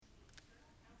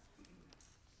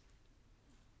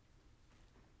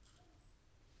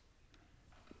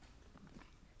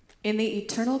In the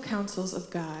eternal counsels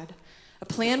of God, a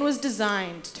plan was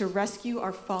designed to rescue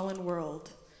our fallen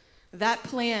world. That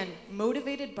plan,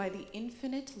 motivated by the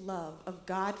infinite love of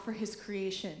God for his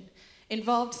creation,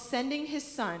 involved sending his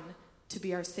Son to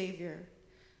be our Savior.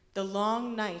 The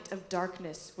long night of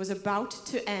darkness was about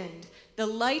to end. The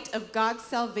light of God's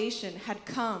salvation had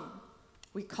come.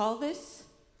 We call this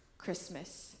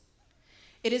Christmas.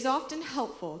 It is often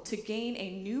helpful to gain a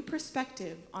new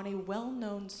perspective on a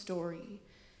well-known story,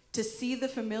 to see the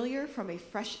familiar from a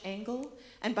fresh angle,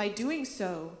 and by doing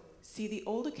so, see the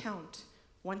old account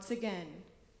once again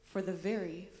for the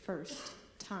very first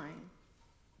time.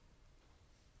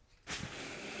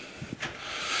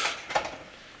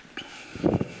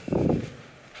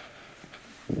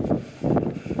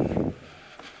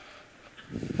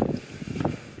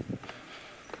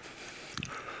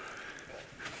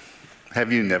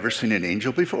 Have you never seen an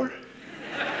angel before?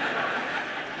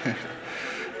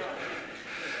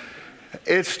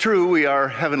 It's true, we are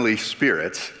heavenly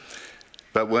spirits,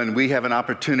 but when we have an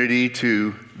opportunity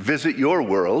to visit your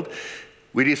world,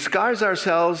 we disguise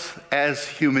ourselves as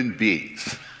human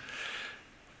beings.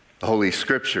 The Holy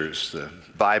Scriptures, the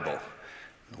Bible,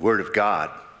 the Word of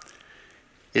God.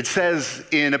 It says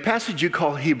in a passage you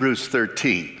call Hebrews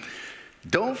 13,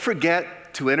 don't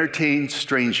forget to entertain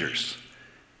strangers,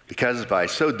 because by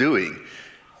so doing,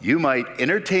 you might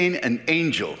entertain an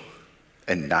angel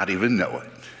and not even know it.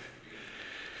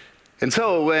 And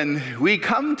so when we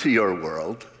come to your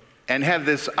world and have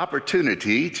this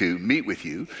opportunity to meet with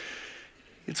you,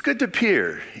 it's good to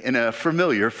appear in a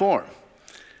familiar form.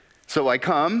 So I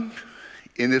come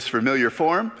in this familiar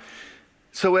form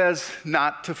so as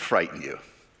not to frighten you.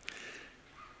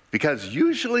 Because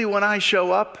usually when I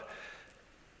show up,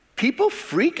 people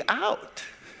freak out.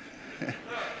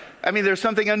 I mean, there's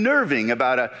something unnerving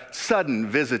about a sudden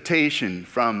visitation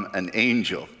from an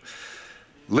angel.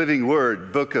 Living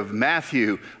Word, book of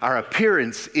Matthew, our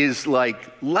appearance is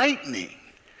like lightning.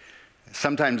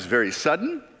 Sometimes very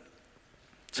sudden,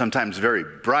 sometimes very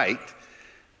bright,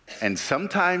 and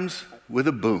sometimes with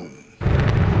a boom.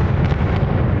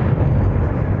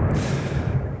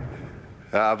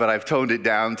 But I've toned it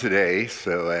down today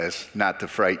so as not to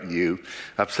frighten you,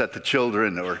 upset the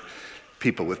children, or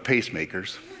people with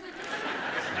pacemakers.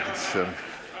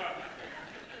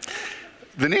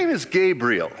 The name is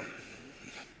Gabriel.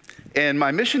 And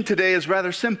my mission today is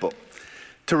rather simple,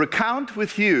 to recount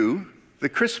with you the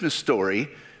Christmas story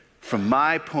from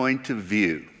my point of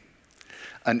view.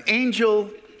 An angel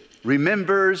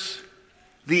remembers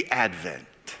the Advent.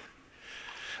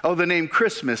 Oh, the name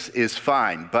Christmas is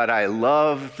fine, but I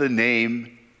love the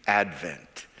name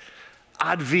Advent.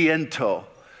 Adviento,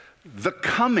 the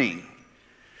coming.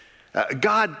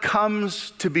 God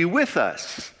comes to be with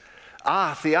us.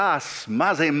 Theos,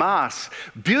 mazemas,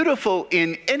 beautiful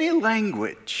in any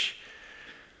language.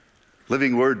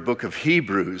 Living Word, book of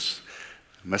Hebrews,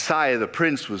 Messiah the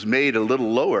Prince was made a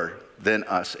little lower than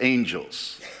us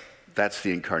angels. That's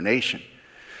the incarnation.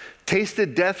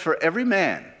 Tasted death for every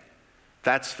man.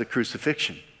 That's the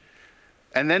crucifixion.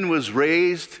 And then was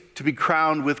raised to be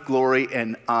crowned with glory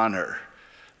and honor.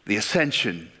 The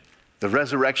ascension, the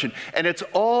resurrection, and it's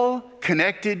all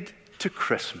connected to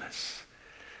Christmas.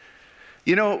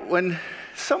 You know, when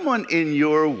someone in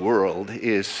your world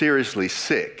is seriously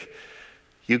sick,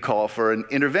 you call for an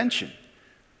intervention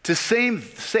to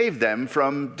save them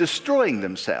from destroying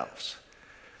themselves.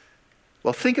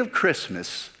 Well, think of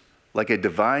Christmas like a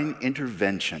divine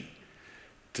intervention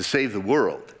to save the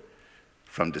world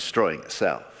from destroying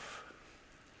itself.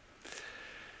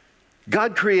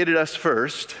 God created us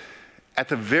first at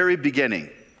the very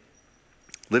beginning.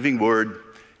 Living Word,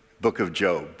 book of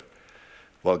Job.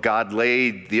 While God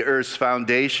laid the earth's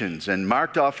foundations and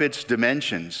marked off its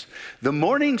dimensions, the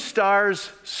morning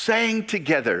stars sang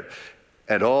together,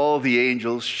 and all the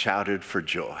angels shouted for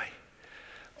joy.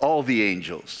 All the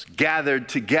angels gathered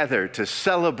together to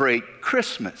celebrate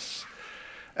Christmas.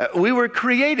 We were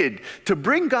created to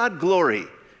bring God glory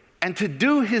and to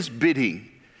do his bidding.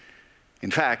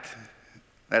 In fact,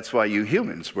 that's why you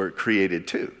humans were created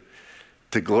too,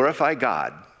 to glorify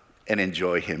God and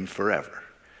enjoy him forever.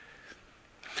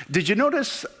 Did you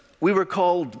notice we were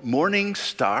called morning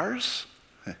stars?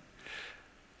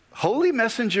 Holy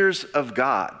messengers of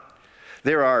God.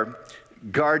 There are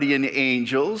guardian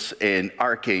angels and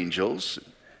archangels,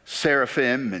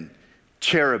 seraphim and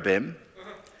cherubim,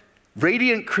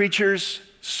 radiant creatures,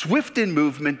 swift in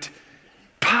movement,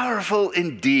 powerful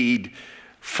indeed,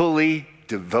 fully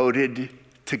devoted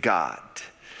to God.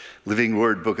 Living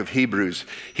Word, book of Hebrews,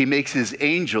 he makes his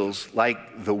angels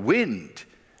like the wind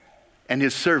and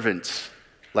his servants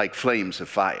like flames of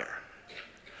fire.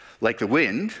 Like the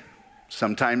wind,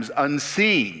 sometimes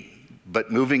unseen, but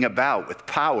moving about with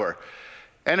power,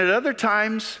 and at other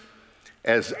times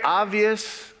as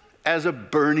obvious as a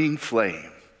burning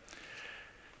flame,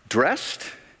 dressed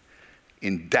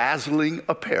in dazzling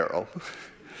apparel.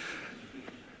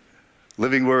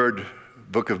 Living Word,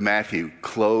 Book of Matthew,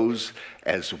 clothes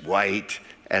as white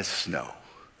as snow.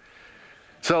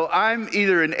 So I'm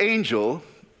either an angel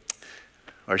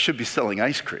or I should be selling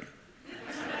ice cream.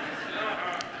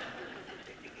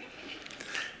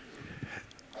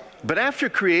 But after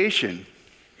creation,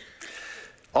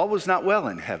 all was not well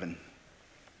in heaven.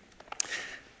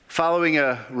 Following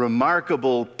a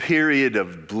remarkable period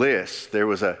of bliss, there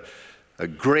was a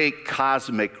great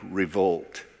cosmic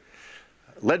revolt,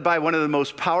 led by one of the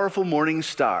most powerful morning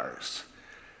stars,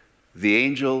 the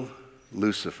angel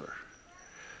Lucifer.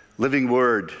 Living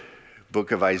Word,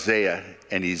 Book of Isaiah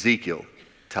and Ezekiel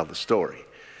tell the story.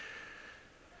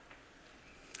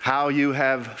 How you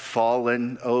have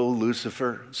fallen, O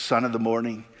Lucifer, son of the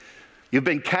morning. You've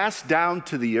been cast down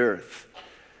to the earth.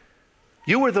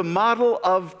 You were the model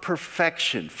of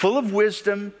perfection, full of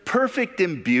wisdom, perfect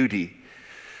in beauty.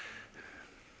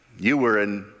 You were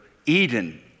in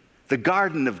Eden, the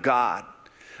garden of God,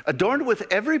 adorned with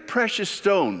every precious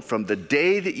stone from the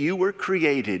day that you were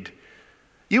created.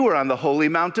 You were on the holy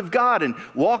mount of God and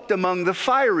walked among the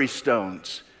fiery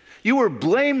stones. You were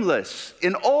blameless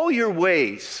in all your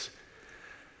ways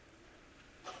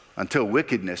until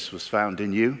wickedness was found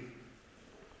in you.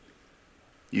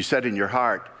 You said in your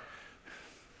heart,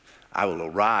 I will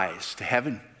arise to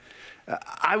heaven.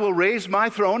 I will raise my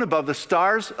throne above the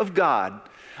stars of God.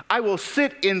 I will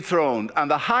sit enthroned on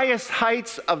the highest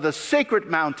heights of the sacred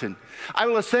mountain. I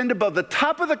will ascend above the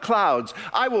top of the clouds.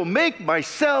 I will make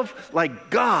myself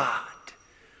like God.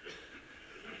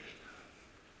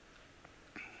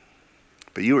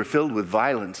 But you were filled with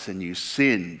violence and you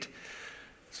sinned.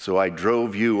 So I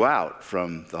drove you out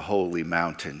from the holy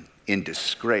mountain in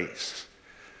disgrace.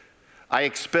 I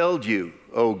expelled you,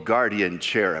 O guardian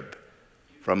cherub,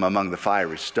 from among the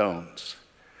fiery stones.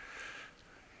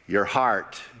 Your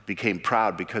heart became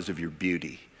proud because of your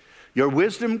beauty. Your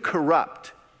wisdom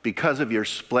corrupt because of your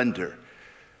splendor.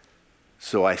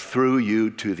 So I threw you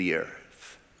to the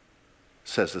earth,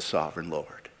 says the sovereign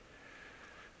Lord.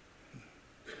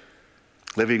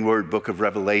 Living Word, Book of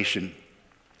Revelation.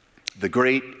 The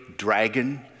great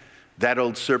dragon, that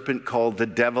old serpent called the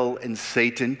devil and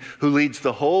Satan, who leads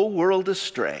the whole world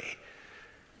astray,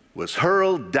 was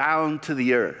hurled down to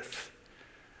the earth,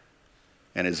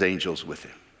 and his angels with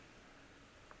him.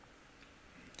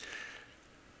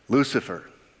 Lucifer,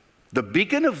 the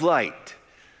beacon of light,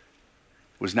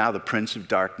 was now the prince of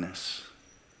darkness.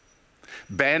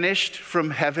 Banished from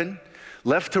heaven,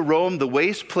 left to roam the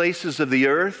waste places of the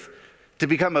earth, to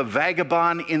become a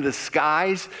vagabond in the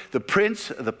skies, the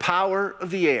prince of the power of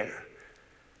the air.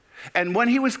 And when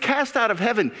he was cast out of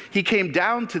heaven, he came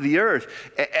down to the earth,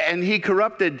 and he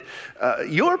corrupted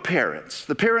your parents,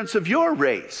 the parents of your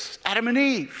race, Adam and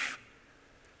Eve.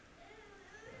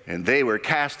 And they were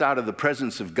cast out of the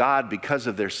presence of God because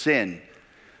of their sin,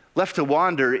 left to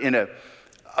wander in a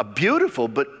beautiful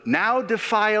but now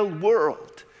defiled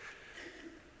world.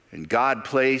 And God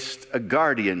placed a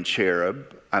guardian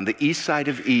cherub on the east side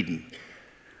of Eden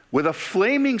with a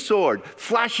flaming sword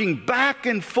flashing back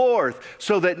and forth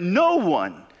so that no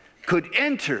one could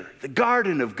enter the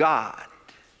garden of God.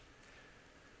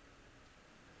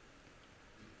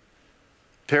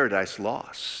 Paradise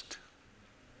lost.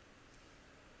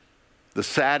 The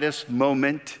saddest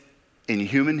moment in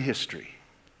human history.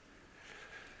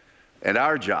 And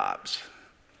our jobs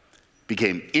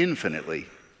became infinitely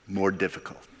more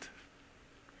difficult.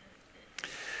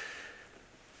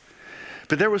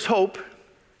 But there was hope,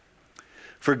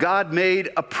 for God made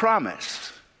a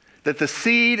promise that the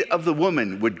seed of the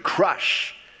woman would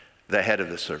crush the head of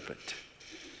the serpent.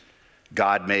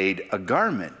 God made a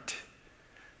garment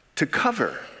to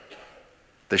cover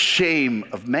the shame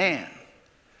of man.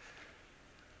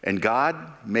 And God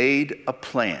made a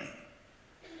plan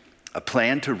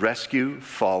to rescue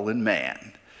fallen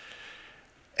man.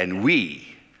 And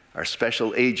we are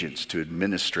special agents to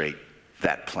administrate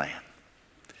that plan.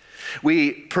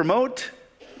 We promote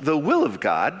the will of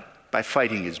God by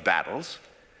fighting his battles.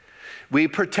 We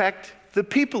protect the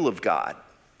people of God.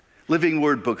 Living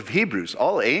Word, Book of Hebrews.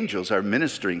 All angels are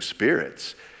ministering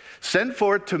spirits, sent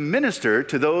forth to minister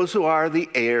to those who are the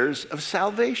heirs of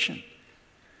salvation.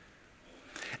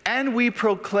 And we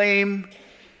proclaim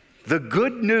the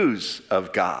good news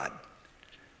of God.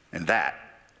 And that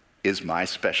is my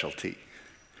specialty.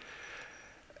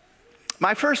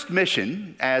 My first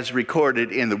mission, as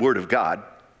recorded in the Word of God,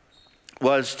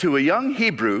 was to a young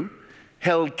Hebrew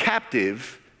held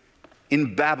captive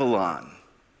in Babylon.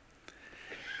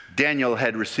 Daniel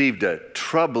had received a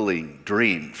troubling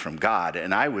dream from God,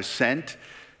 and I was sent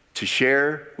to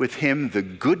share with him the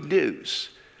good news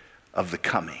of the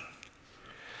coming.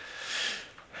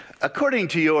 According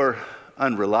to your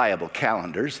unreliable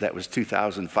calendars, that was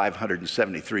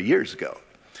 2,573 years ago,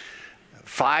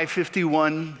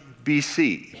 551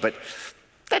 BC. But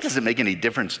that doesn't make any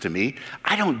difference to me.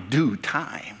 I don't do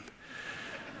time.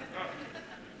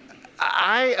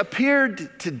 I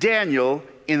appeared to Daniel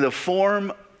in the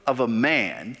form of a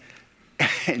man,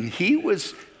 and he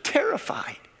was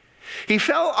terrified. He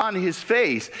fell on his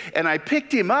face, and I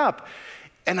picked him up,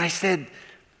 and I said,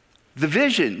 "The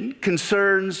vision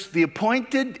concerns the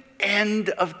appointed end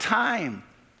of time,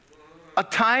 a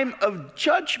time of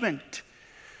judgment.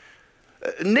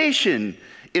 Nation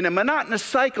in a monotonous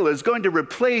cycle is going to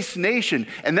replace nation,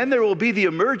 and then there will be the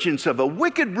emergence of a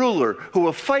wicked ruler who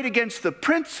will fight against the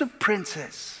Prince of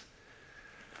Princes."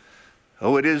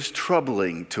 Oh, it is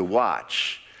troubling to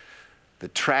watch the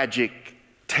tragic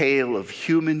tale of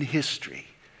human history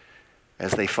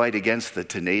as they fight against the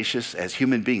tenacious, as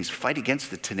human beings fight against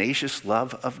the tenacious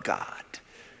love of God.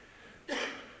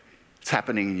 It's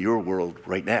happening in your world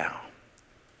right now.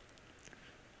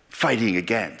 Fighting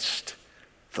against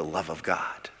the love of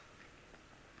God.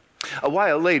 A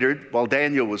while later, while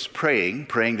Daniel was praying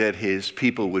that his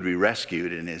people would be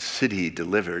rescued and his city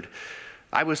delivered,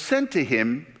 I was sent to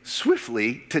him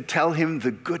swiftly to tell him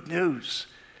the good news.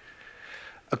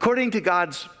 According to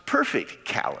God's perfect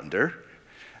calendar,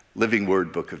 Living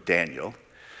Word Book of Daniel,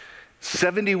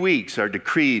 70 weeks are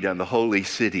decreed on the holy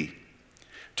city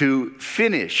to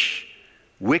finish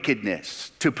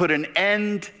wickedness, to put an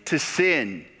end to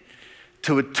sin,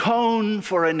 to atone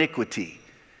for iniquity,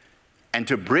 and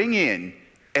to bring in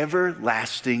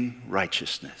everlasting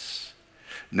righteousness.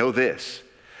 Know this,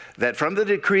 that from the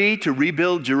decree to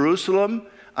rebuild Jerusalem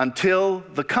until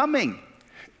the coming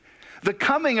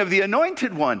of the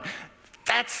Anointed One,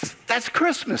 that's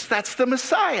Christmas, that's the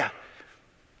Messiah.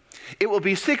 It will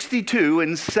be 62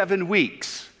 and 7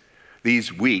 weeks.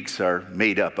 These weeks are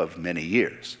made up of many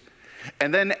years.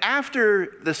 And then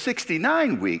after the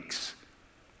 69 weeks,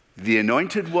 the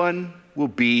Anointed One will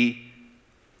be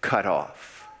cut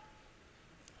off.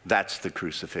 That's the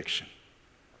crucifixion.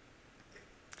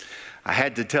 I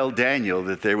had to tell Daniel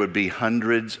that there would be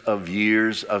hundreds of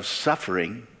years of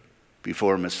suffering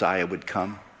before Messiah would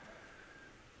come.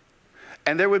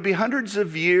 And there would be hundreds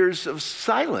of years of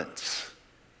silence.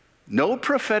 No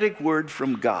prophetic word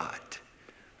from God.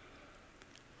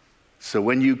 So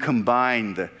when you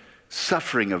combine the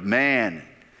suffering of man,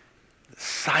 the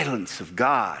silence of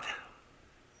God,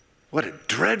 what a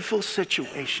dreadful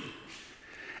situation.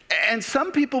 And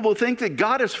some people will think that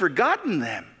God has forgotten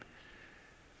them.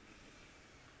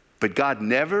 But God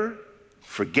never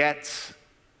forgets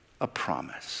a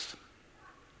promise.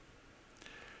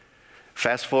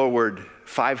 Fast forward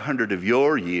 500 of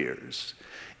your years,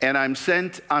 and I'm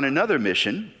sent on another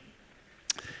mission,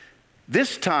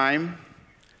 this time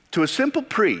to a simple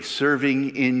priest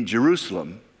serving in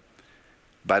Jerusalem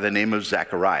by the name of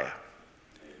Zechariah.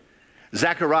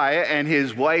 Zechariah and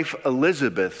his wife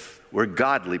Elizabeth were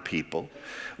godly people,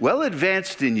 well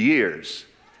advanced in years,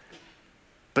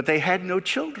 but they had no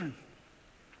children.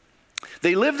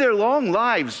 They lived their long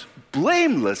lives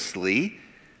blamelessly,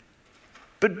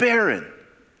 but barren.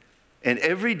 And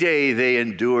every day they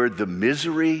endured the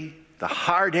misery, the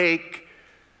heartache,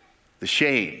 the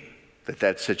shame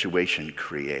that situation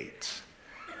creates.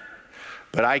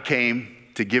 But I came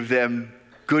to give them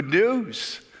good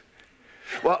news.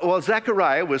 While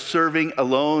Zechariah was serving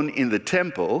alone in the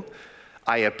temple,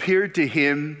 I appeared to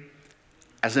him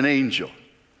as an angel.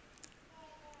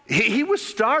 He was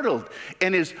startled,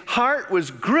 and his heart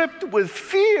was gripped with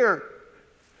fear.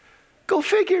 Go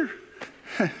figure.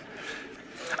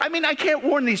 I mean, I can't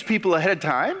warn these people ahead of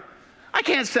time. I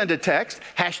can't send a text,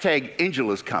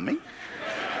 #angel is coming.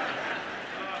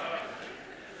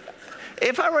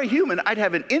 If I were a human, I'd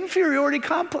have an inferiority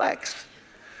complex.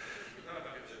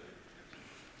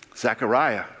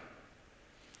 Zechariah,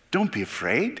 don't be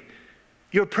afraid.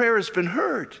 Your prayer has been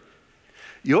heard.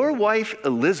 Your wife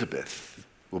Elizabeth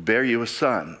will bear you a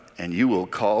son, and you will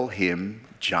call him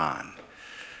John.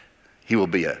 He will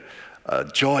be a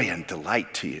joy and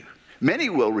delight to you. Many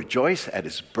will rejoice at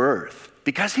his birth,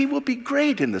 because he will be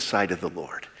great in the sight of the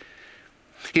Lord.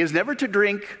 He is never to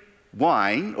drink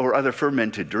wine or other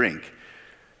fermented drink,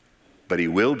 but he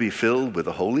will be filled with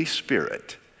the Holy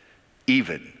Spirit,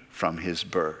 even from his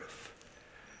birth.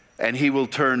 And he will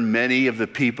turn many of the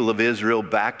people of Israel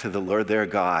back to the Lord their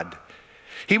God.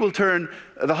 He will turn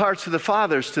the hearts of the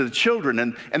fathers to the children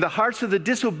and the hearts of the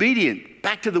disobedient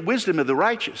back to the wisdom of the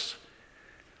righteous.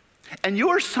 And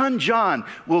your son John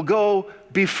will go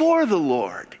before the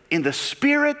Lord in the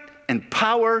spirit and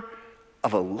power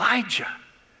of Elijah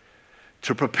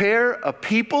to prepare a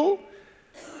people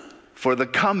for the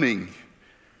coming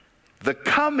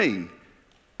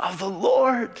of the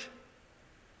Lord.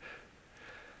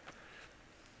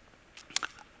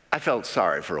 I felt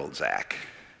sorry for old Zach.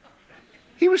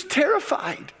 He was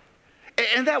terrified,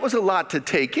 and that was a lot to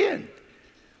take in.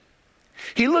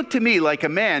 He looked to me like a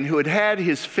man who had had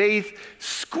his faith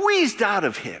squeezed out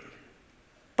of him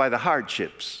by the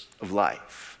hardships of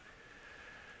life.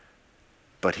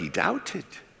 But he doubted.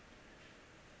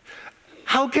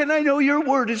 How can I know your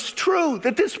word is true,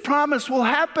 that this promise will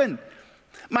happen?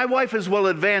 My wife is well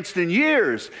advanced in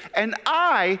years, and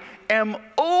I am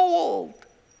old.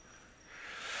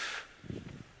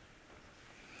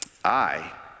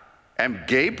 I am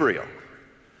Gabriel.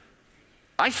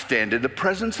 I stand in the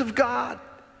presence of God.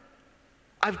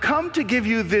 I've come to give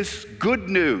you this good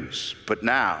news, but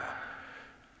now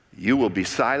you will be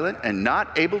silent and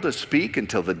not able to speak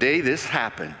until the day this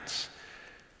happens,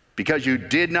 because you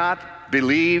did not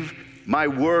believe my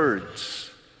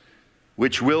words,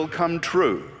 which will come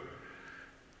true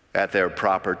at their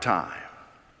proper time.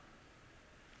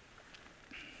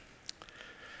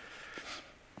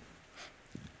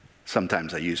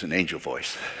 Sometimes I use an angel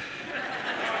voice.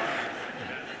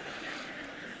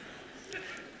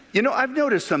 You know, I've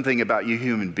noticed something about you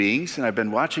human beings, and I've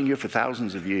been watching you for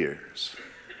thousands of years.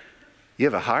 You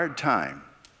have a hard time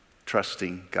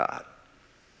trusting God.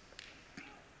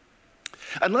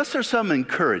 Unless there's some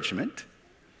encouragement,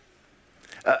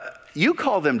 you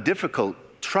call them difficult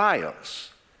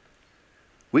trials.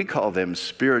 We call them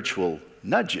spiritual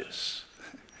nudges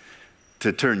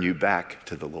to turn you back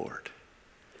to the Lord.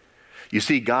 You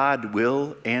see, God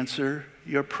will answer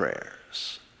your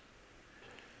prayers.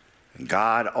 And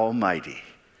God Almighty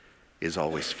is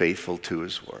always faithful to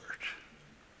his word.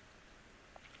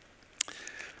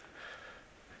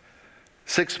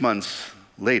 6 months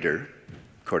later,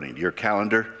 according to your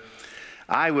calendar,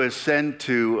 I was sent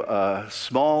to a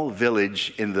small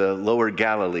village in the lower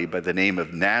Galilee by the name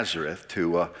of Nazareth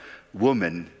to a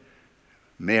woman,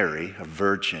 Mary, a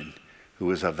virgin, who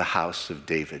was of the house of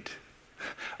David.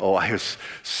 Oh, I was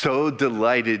so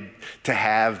delighted to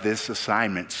have this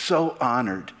assignment, so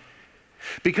honored,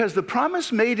 because the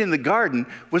promise made in the garden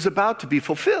was about to be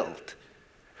fulfilled.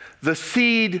 The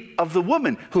seed of the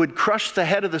woman who had crushed the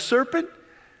head of the serpent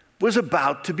was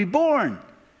about to be born.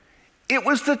 It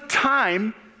was the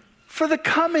time for the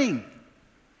coming.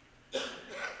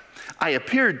 I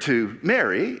appeared to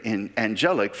Mary in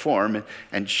angelic form,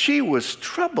 and she was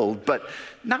troubled, but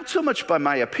not so much by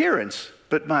my appearance,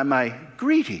 but by my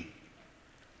greeting.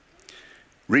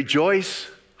 Rejoice,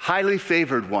 highly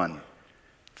favored one.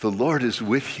 The Lord is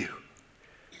with you.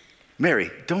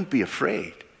 Mary, don't be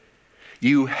afraid.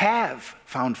 You have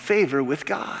found favor with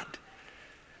God.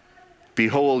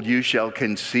 Behold, you shall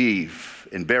conceive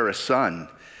and bear a son,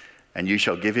 and you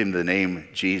shall give him the name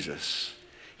Jesus.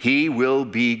 He will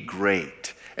be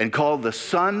great and called the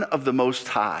Son of the Most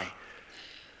High.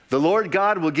 The Lord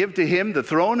God will give to him the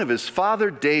throne of his father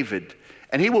David,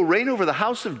 and he will reign over the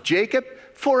house of Jacob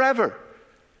forever.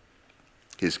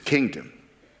 His kingdom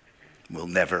will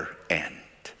never end.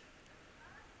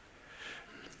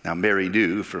 Now, Mary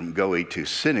knew from going to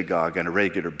synagogue on a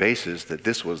regular basis that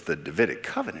this was the Davidic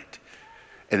covenant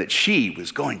and that she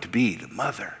was going to be the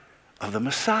mother of the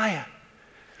Messiah.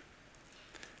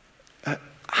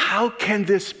 How can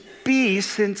this be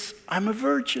since I'm a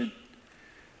virgin?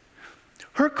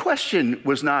 Her question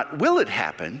was not, will it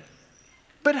happen,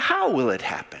 but how will it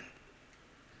happen?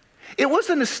 It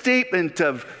wasn't a statement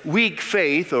of weak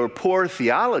faith or poor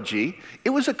theology. It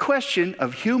was a question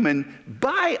of human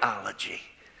biology.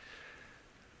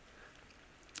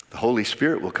 The Holy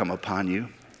Spirit will come upon you,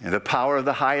 and the power of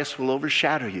the highest will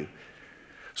overshadow you.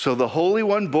 So the Holy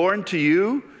One born to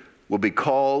you will be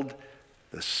called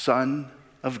the Son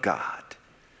of God.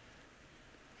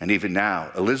 And even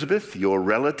now, Elizabeth, your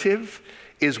relative,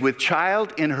 is with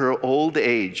child in her old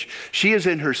age. She is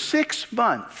in her 6th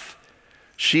month,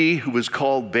 she who was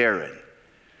called barren.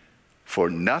 For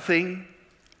nothing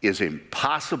is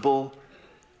impossible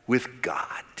with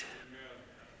God.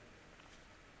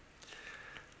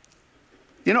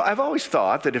 You know, I've always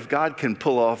thought that if God can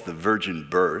pull off the virgin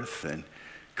birth and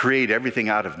create everything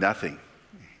out of nothing,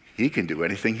 he can do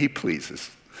anything he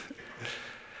pleases.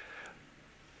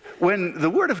 When the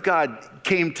word of God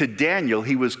came to Daniel,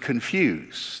 he was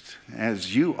confused,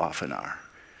 as you often are.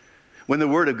 When the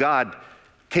word of God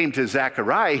came to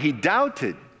Zechariah, he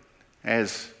doubted,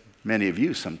 as many of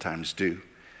you sometimes do.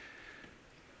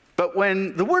 But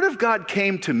when the word of God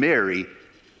came to Mary,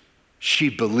 she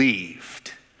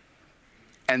believed.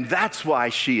 And that's why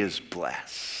she is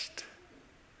blessed.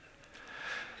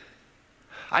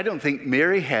 I don't think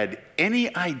Mary had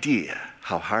any idea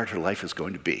how hard her life was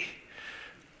going to be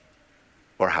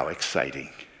or how exciting.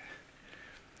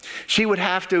 She would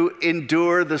have to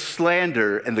endure the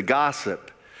slander and the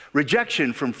gossip,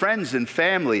 rejection from friends and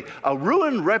family, a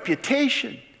ruined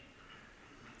reputation.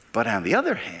 But on the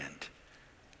other hand,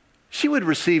 she would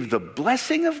receive the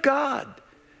blessing of God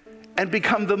and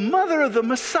become the mother of the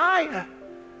Messiah.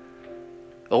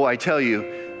 Oh, I tell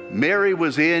you, Mary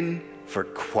was in for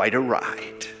quite a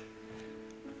ride.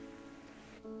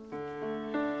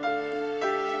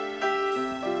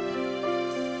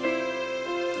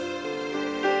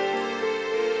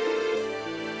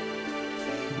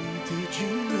 Did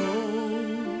you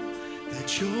know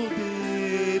that your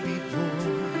baby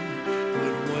boy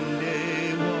would one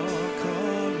day walk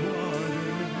on water?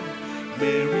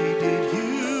 Mary, did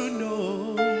you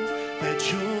know that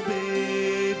your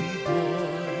baby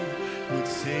boy would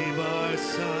save our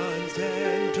sons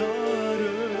and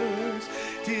daughters?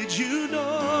 Did you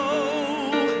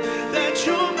know that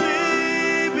your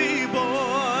baby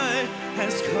boy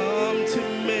has come to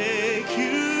make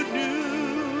you new?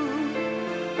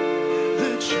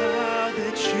 The child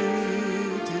that you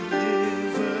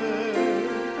deliver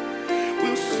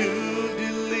will soon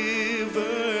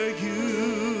deliver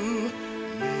you.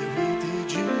 Mary,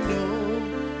 did you know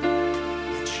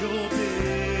that your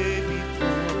baby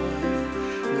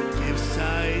boy would give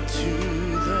sight to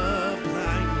the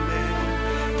blind man?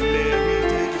 Mary,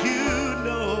 did you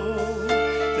know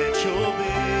that your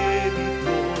baby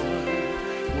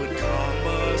boy would calm a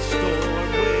storm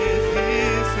with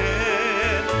his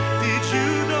hand? Did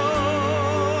you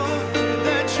know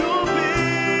that your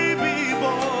baby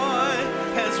boy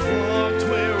has walked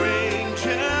where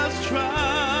angels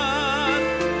trod?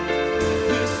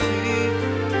 The sweet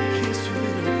kiss you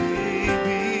little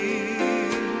baby,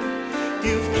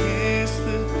 you've kissed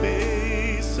the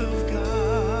face of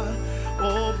God.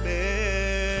 Oh,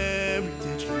 Mary,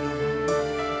 did you know?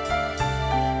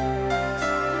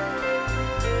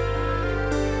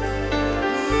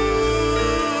 Ooh,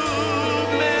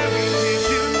 Mary, did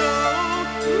you know?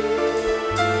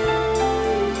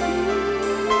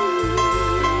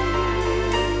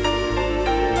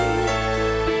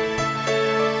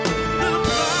 The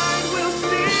blind will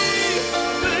see,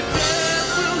 the deaf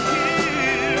will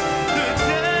hear, the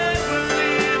dead will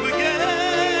live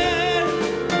again.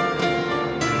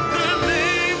 The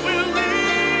lame will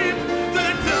leap, the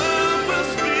dumb will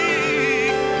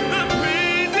speak, the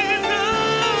praises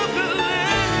of the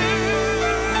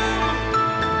Lamb.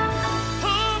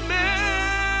 Oh,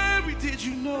 Mary, did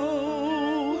you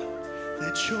know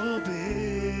that your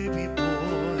baby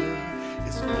boy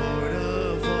is Lord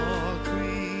of all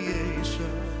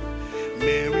creation?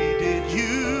 Mary, did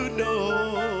you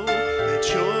know that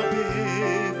your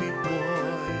baby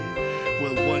boy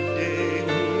will one day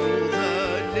rule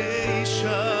the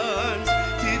nations?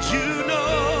 Did you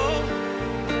know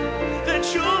that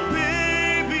your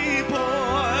baby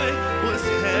boy was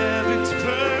heaven's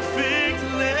perfect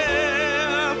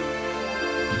lamb?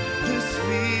 The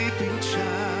sleeping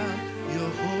child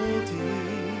you're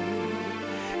holding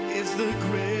is the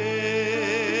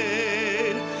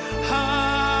great I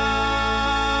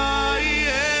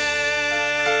am.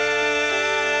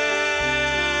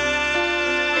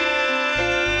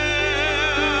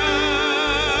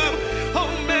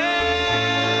 Oh,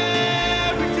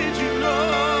 Mary, did you know?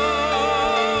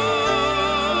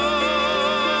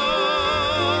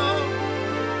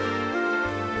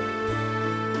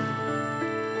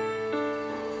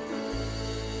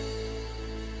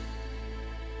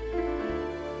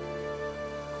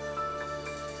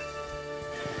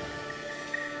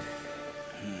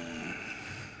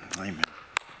 Amen.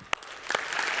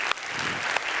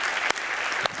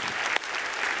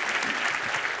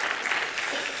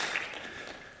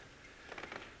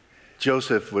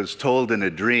 Joseph was told in a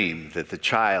dream that the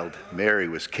child Mary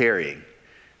was carrying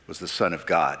was the Son of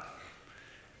God.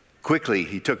 Quickly,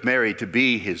 he took Mary to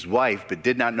be his wife, but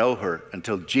did not know her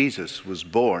until Jesus was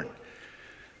born.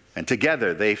 And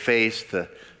together they faced the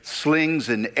slings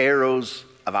and arrows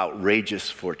of outrageous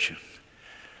fortune.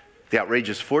 The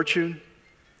outrageous fortune,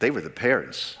 they were the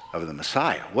parents of the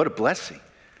Messiah. What a blessing.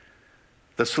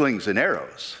 The slings and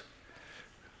arrows,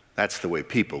 that's the way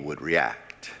people would react.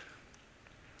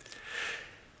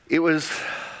 It was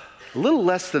a little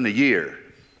less than a year,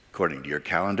 according to your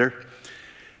calendar,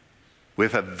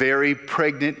 with a very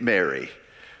pregnant Mary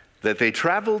that they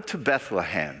traveled to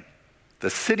Bethlehem, the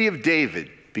city of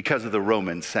David, because of the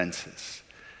Roman census.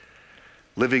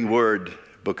 Living Word,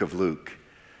 Book of Luke.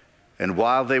 And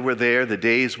while they were there, the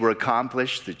days were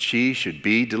accomplished that she should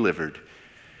be delivered.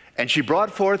 And she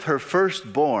brought forth her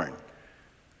firstborn,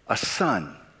 a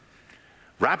son,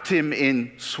 wrapped him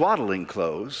in swaddling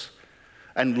clothes,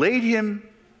 and laid him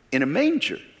in a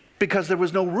manger, because there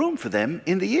was no room for them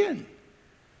in the inn.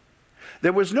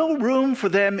 There was no room for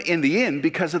them in the inn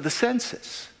because of the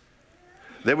census.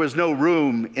 There was no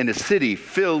room in a city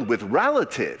filled with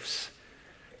relatives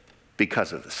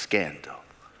because of the scandal.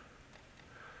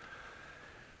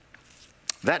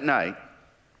 That night,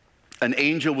 an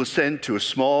angel was sent to a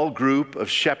small group of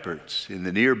shepherds in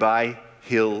the nearby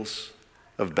hills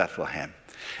of Bethlehem.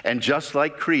 And just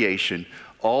like creation,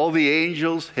 all the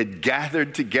angels had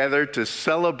gathered together to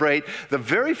celebrate the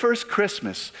very first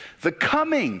Christmas, the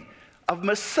coming of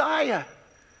Messiah.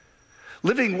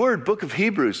 Living Word, Book of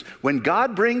Hebrews. When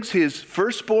God brings his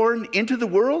firstborn into the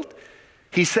world,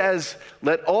 he says,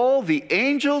 let all the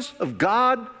angels of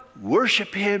God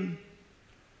worship him.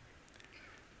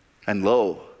 And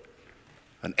lo,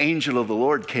 an angel of the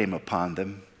Lord came upon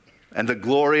them, and the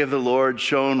glory of the Lord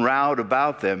shone round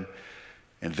about them,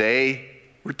 and they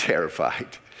were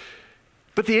terrified.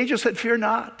 But the angel said, fear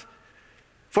not,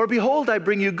 for behold, I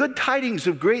bring you good tidings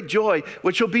of great joy,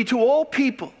 which shall be to all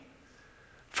people.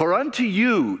 For unto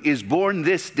you is born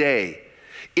this day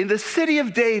in the city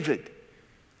of David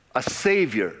a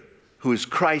Savior, who is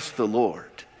Christ the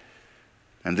Lord.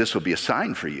 And this will be a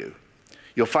sign for you.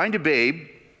 You'll find a babe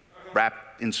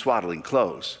wrapped in swaddling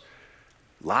clothes,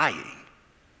 lying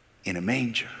in a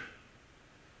manger.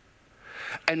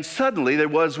 And suddenly there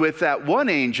was with that one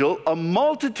angel a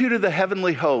multitude of the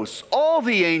heavenly hosts, all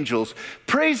the angels,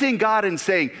 praising God and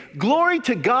saying, glory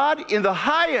to God in the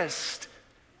highest,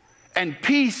 and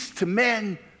peace to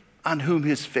men on whom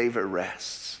his favor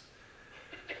rests.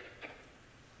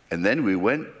 And then we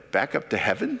went back up to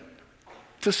heaven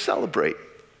to celebrate.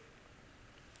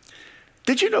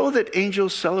 Did you know that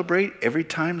angels celebrate every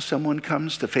time someone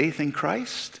comes to faith in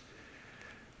Christ?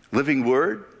 Living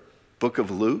Word, Book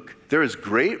of Luke. There is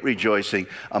great rejoicing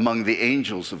among the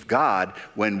angels of God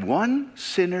when one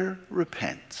sinner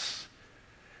repents.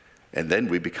 And then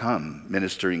we become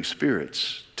ministering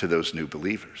spirits to those new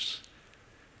believers.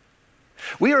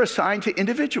 We are assigned to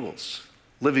individuals.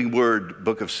 Living Word,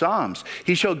 Book of Psalms.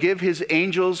 He shall give his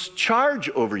angels charge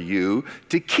over you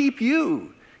to keep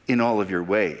you in all of your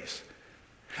ways.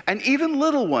 And even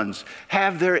little ones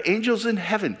have their angels in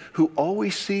heaven who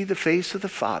always see the face of the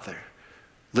Father.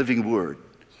 Living Word,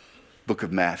 Book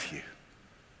of Matthew.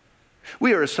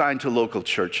 We are assigned to local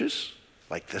churches,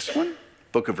 like this one,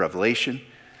 Book of Revelation,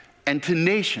 and to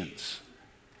nations,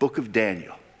 Book of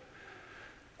Daniel.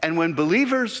 And when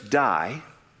believers die,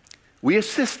 we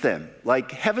assist them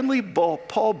like heavenly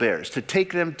pallbearers to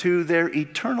take them to their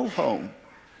eternal home.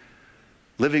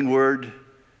 Living Word,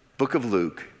 Book of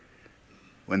Luke.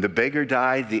 When the beggar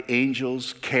died, the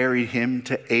angels carried him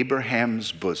to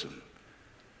Abraham's bosom.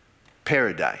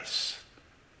 Paradise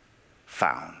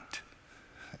found.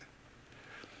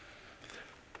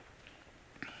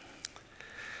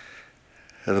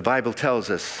 The Bible tells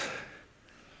us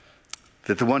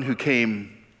that the one who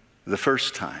came the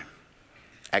first time,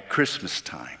 at Christmas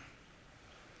time,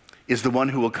 is the one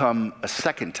who will come a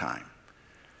second time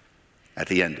at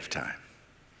the end of time.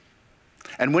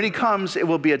 And when he comes, it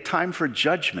will be a time for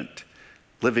judgment.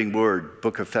 Living Word,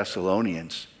 Book of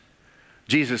Thessalonians.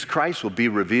 Jesus Christ will be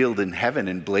revealed in heaven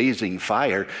in blazing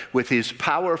fire with his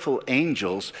powerful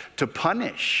angels to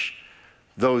punish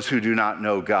those who do not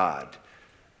know God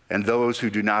and those who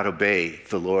do not obey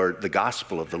the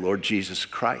gospel of the Lord Jesus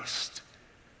Christ.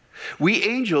 We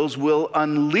angels will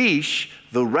unleash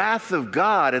the wrath of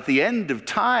God at the end of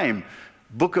time.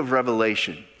 Book of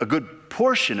Revelation, a good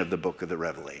portion of the book of the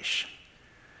Revelation.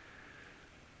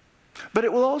 But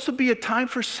it will also be a time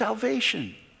for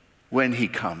salvation when he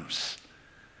comes.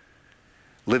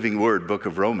 Living Word, Book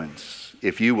of Romans.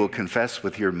 If you will confess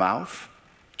with your mouth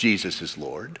Jesus is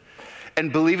Lord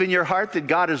and believe in your heart that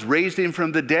God has raised him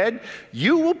from the dead,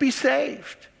 you will be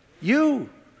saved. You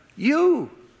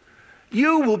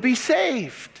will be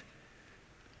saved.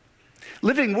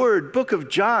 Living Word, Book of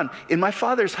John. In my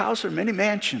Father's house are many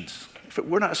mansions. If it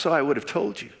were not so, I would have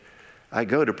told you. I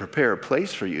go to prepare a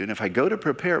place for you. And if I go to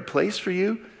prepare a place for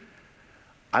you,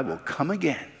 I will come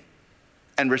again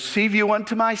and receive you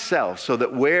unto myself, so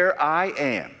that where I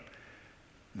am,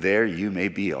 there you may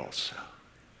be also.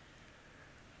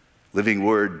 Living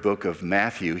Word, Book of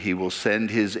Matthew. He will send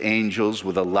his angels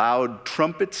with a loud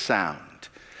trumpet sound,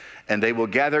 and they will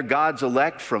gather God's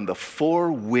elect from the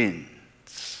four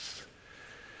winds.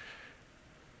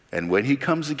 And when he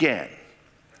comes again,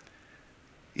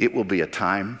 it will be a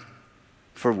time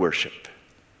for worship.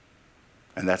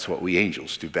 And that's what we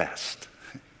angels do best.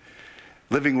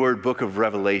 Living Word, Book of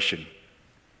Revelation.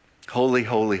 Holy,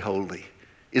 holy, holy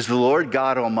is the Lord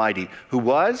God Almighty, who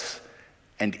was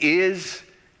and is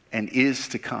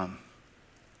to come.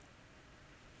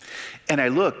 And I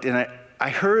looked and I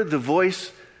heard the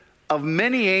voice of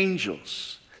many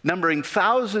angels, numbering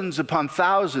thousands upon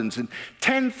thousands and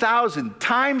 10,000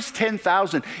 times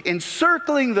 10,000,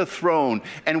 encircling the throne.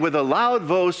 And with a loud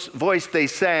voice they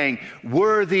sang,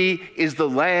 "Worthy is the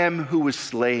Lamb who was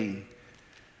slain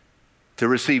to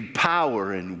receive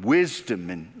power and wisdom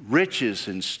and riches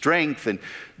and strength and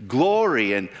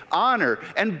glory and honor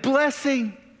and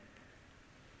blessing."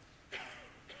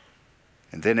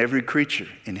 And then every creature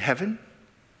in heaven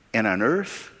and on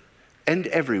earth and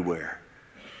everywhere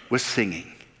was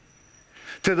singing,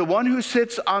 "To the one who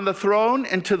sits on the throne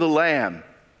and to the Lamb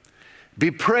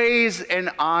be praise and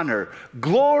honor,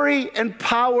 glory and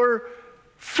power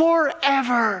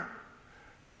forever."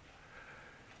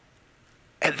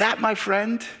 And that, my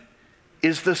friend,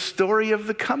 is the story of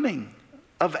the coming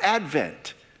of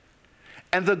Advent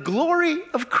and the glory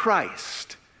of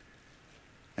Christ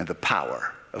and the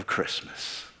power of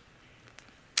Christmas.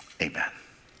 Amen.